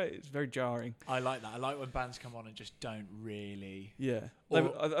 right, great. It's very jarring. I like that. I like when bands come on and just don't really. Yeah,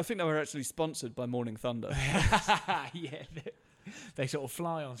 I think they were actually sponsored by Morning Thunder. Yeah, they sort of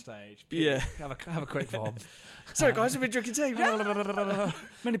fly on stage. Yeah, have a quick bomb. Sorry guys, I've been drinking tea.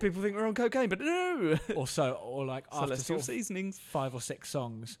 Many people think we're on cocaine, but no. Or after sort of seasonings, 5 or 6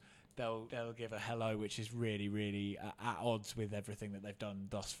 songs. They'll give a hello, which is really, really at odds with everything that they've done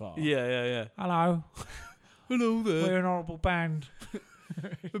thus far. Yeah. Hello. Hello there. We're an horrible band.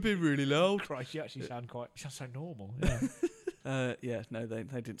 We're being really loud. Christ, you actually sound so normal. Yeah. No, they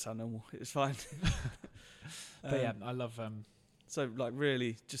didn't sound normal. It was fine. But yeah, I love. So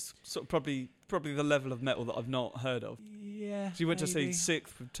really, just sort of probably the level of metal that I've not heard of. Yeah. So you went to see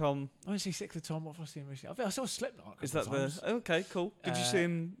Sixth with Tom. I went to see Sixth with Tom. What have I seen recently? I think I saw Slipknot. Is that the? Okay, cool. Did you see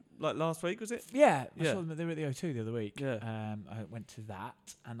him last week? Was it? Yeah. I saw them. They were at the O2 the other week. Yeah. I went to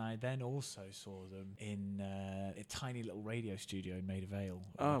that, and I then also saw them in a tiny little radio studio in Maida Vale.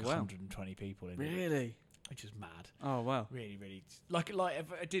 Oh, wow. 120 people in it. Really? Which is mad. Oh wow! Really, really. Like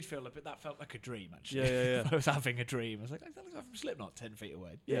I did feel a bit. That felt like a dream, actually. Yeah. I was having a dream. I was like, I felt like I'm from Slipknot, 10 feet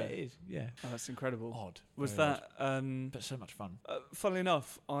away. Yeah, it is. Yeah. Oh, that's incredible. Odd. Was that? Odd. But so much fun. Funnily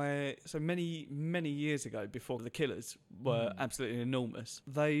enough, many years ago, before the Killers were absolutely enormous,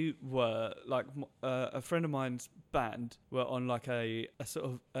 they were a friend of mine's band were on a sort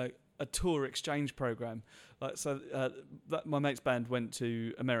of a tour exchange program. My mate's band went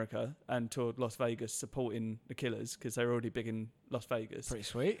to America and toured Las Vegas supporting the Killers because they were already big in Las Vegas. Pretty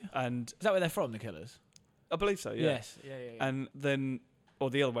sweet. And is that where they're from, the Killers? I believe so, yeah. Yes. Yeah. And then,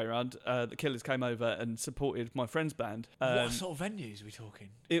 or the other way around, the Killers came over and supported my friend's band. What sort of venues are we talking?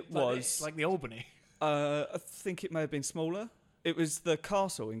 It was... like the Albany? I think it may have been smaller. It was the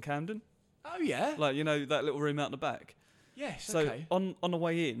Castle in Camden. Oh, yeah. That little room out in the back. Yes, so okay. on the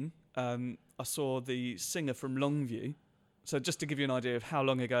way in... I saw the singer from Longview. So just to give you an idea of how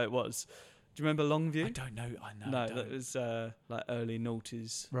long ago it was, Do you remember Longview? I don't know. I know. No, I don't. that was like early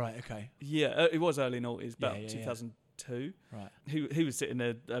noughties. Right. Okay. Yeah, it was early noughties, Yeah, about 2002. Right. He was sitting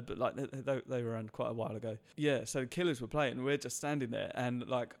there, but like they were around quite a while ago. Yeah, so Killers were playing, and we're just standing there, and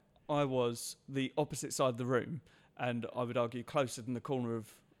like I was the opposite side of the room, and I would argue closer than the corner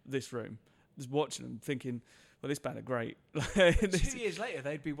of this room, just watching them, thinking, well, this band are great. 2 years later,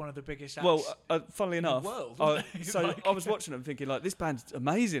 they'd be one of the biggest acts. Well, funnily in enough, the world, wouldn't they? so Like- I was watching them thinking, like, this band's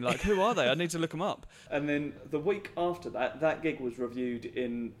amazing. Like, who are they? I need to look them up. And then the week after that gig was reviewed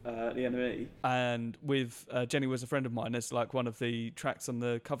in the NME, and with Jenny Was a Friend of Mine as like one of the tracks on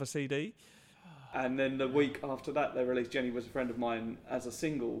the cover CD. And then the week after that, they released Jenny Was a Friend of Mine as a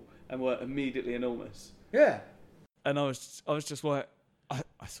single, and were immediately enormous. Yeah. And I was just like,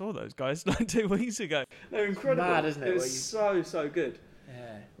 I saw those guys like 2 weeks ago. They're incredible. Mad, isn't it? It was so good.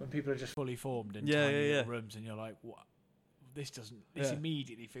 Yeah. When people are just fully formed in Yeah, tiny yeah, little rooms, and you're like, what? This Yeah.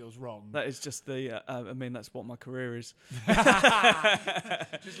 immediately feels wrong. That is just the. I mean, that's what my career is.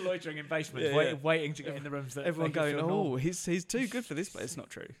 Just loitering in basements, Yeah. waiting to get in the rooms that Everyone make you going, feel oh, normal. he's too good for this, but it's not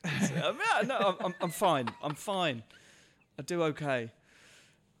true. No, I'm fine. I'm fine. I do okay.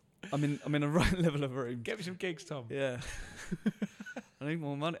 I'm in a right level of room. Get me some gigs, Tom. Yeah. I need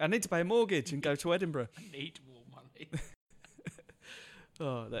more money. I need to pay a mortgage and go to Edinburgh. I need more money.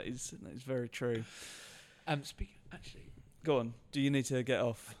 Oh, that is very true. Actually, Go on. Do you need to get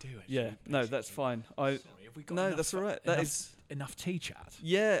off? I do. Actually, Yeah. No, that's fine. Sorry, have we got No, enough, that's all right. That enough, is. enough tea chat.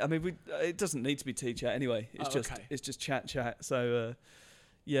 Yeah, I mean, it doesn't need to be tea chat anyway. It's okay. it's just chat. So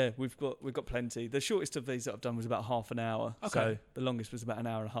yeah, we've got plenty. The shortest of these that I've done was about half an hour. Okay. So the longest was about an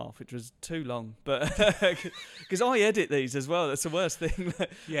hour and a half, which was too long. But because I edit these as well, that's the worst thing.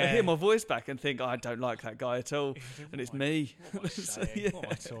 I hear my voice back and think, I don't like that guy at all, and it's me. What am I saying? Yeah. What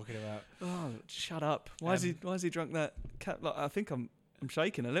am I talking about? Oh, shut up! Why is he drunk that? Like, I think I'm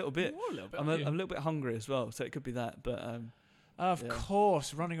shaking a little bit. A little bit. I'm a little bit hungry as well, so it could be that. But of yeah.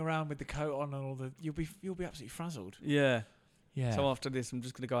 course, running around with the coat on and all the, you'll be absolutely frazzled. yeah. Yeah. So after this, I'm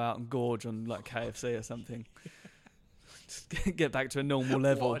just going to go out and gorge on like KFC or something. Just get back to a normal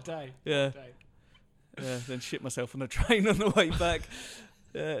level. What a day. Yeah. What a day. Yeah, then shit myself on the train on the way back.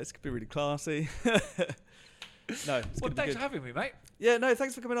 Yeah, it's going to be really classy. No, it's Well, going to be thanks good. for having me, mate. Yeah, no,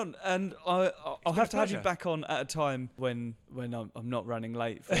 thanks for coming on. And I'll been have a to have you pleasure. back on at a time when I'm not running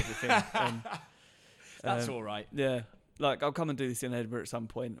late for everything. That's all right. Yeah, like I'll come and do this in Edinburgh at some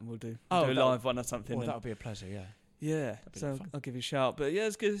point, and we'll do Oh, a that- live one or something. Well, and- that would be a pleasure, yeah. yeah, be so fun. I'll give you a shout. But yeah,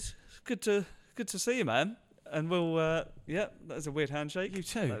 it's good to see you, man. And we'll yeah, that was a weird handshake. You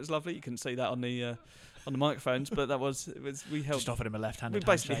too. That was lovely. You couldn't see that on the microphones, but we held. Just offered him a left-handed We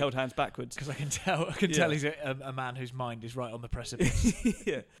basically held hands backwards. because I can tell he's a man whose mind is right on the precipice.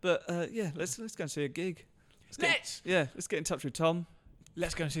 Yeah, but yeah, let's go and see a gig. Let's Let's get in touch with Tom.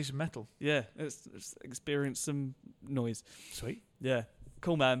 go and see some metal. Yeah, let's experience some noise. Sweet. Yeah,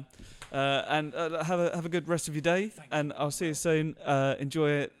 cool, man. And have a good rest of your day. Thank And I'll see you soon. Enjoy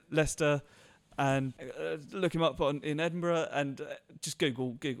it, Leicester, and look him up in Edinburgh, and just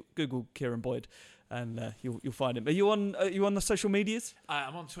Google Kieran Boyd, and you'll find him. Are you on the social medias?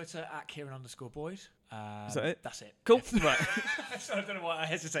 I'm on Twitter at Kieran_Boyd. Is that it? That's it. Cool. Right. So I don't know why I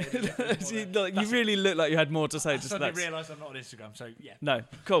hesitated. You really look like you had more to say. I Just suddenly that's- realised I'm not on Instagram, so yeah. No.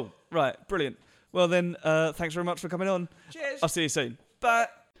 Cool. Right. Brilliant. Well then, thanks very much for coming on. Cheers. I'll see you soon. Bye.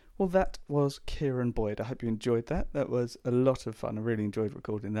 Well, that was Kieran Boyd. I hope you enjoyed that. That was a lot of fun. I really enjoyed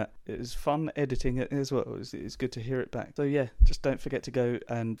recording that. It was fun editing it as well. It's good to hear it back. So yeah, just don't forget to go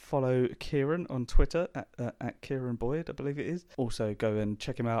and follow Kieran on Twitter at Kieran Boyd, I believe it is. Also go and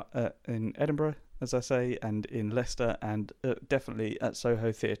check him out in Edinburgh, as I say, and in Leicester, and definitely at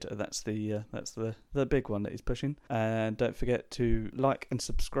Soho Theatre. That's the big one that he's pushing. And don't forget to like and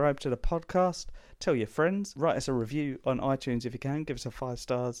subscribe to the podcast. Tell your friends. Write us a review on iTunes if you can. Give us a 5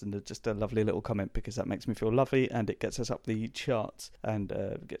 stars and just a lovely little comment, because that makes me feel lovely and it gets us up the charts and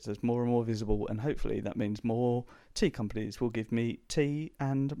gets us more and more visible. And hopefully that means more tea companies will give me tea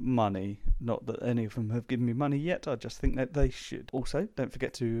and money. Not that any of them have given me money yet. I just think that they should. Also, don't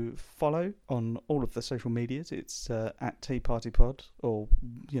forget to follow on all of the social medias. It's at Tea Party Pod, or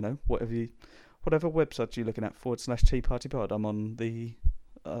whatever website you're looking at /Tea Party Pod. I'm on the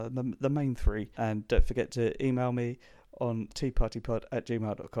main 3. And don't forget to email me on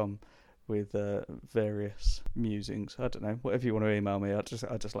teapartypod@gmail.com with various musings. I don't know, whatever you want to email me. I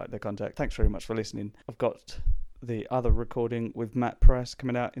just like the contact. Thanks very much for listening. I've got the other recording with Matt Price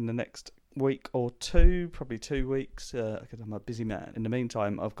coming out in the next week or 2, probably 2 weeks, because I'm a busy man. In the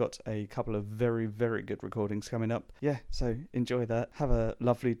meantime, I've got a couple of very, very good recordings coming up. Yeah, so enjoy that. Have a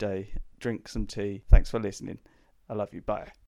lovely day. Drink some tea. Thanks for listening. I love you. Bye.